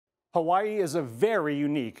Hawaii is a very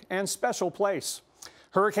unique and special place.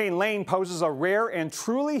 Hurricane Lane poses a rare and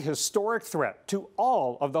truly historic threat to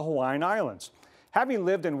all of the Hawaiian Islands. Having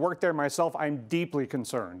lived and worked there myself, I'm deeply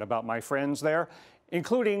concerned about my friends there,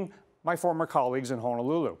 including my former colleagues in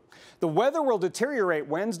Honolulu. The weather will deteriorate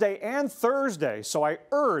Wednesday and Thursday, so I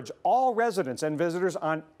urge all residents and visitors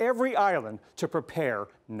on every island to prepare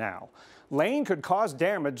now. Lane could cause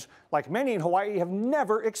damage like many in Hawaii have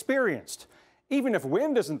never experienced. Even if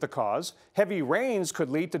wind isn't the cause, heavy rains could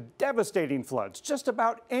lead to devastating floods just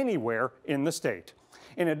about anywhere in the state.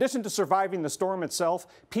 In addition to surviving the storm itself,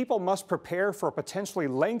 people must prepare for a potentially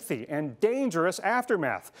lengthy and dangerous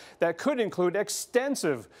aftermath that could include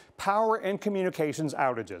extensive power and communications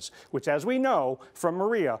outages, which, as we know from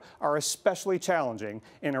Maria, are especially challenging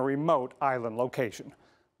in a remote island location.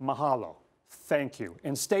 Mahalo. Thank you,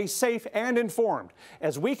 and stay safe and informed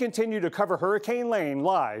as we continue to cover Hurricane Lane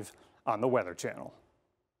live on the Weather Channel.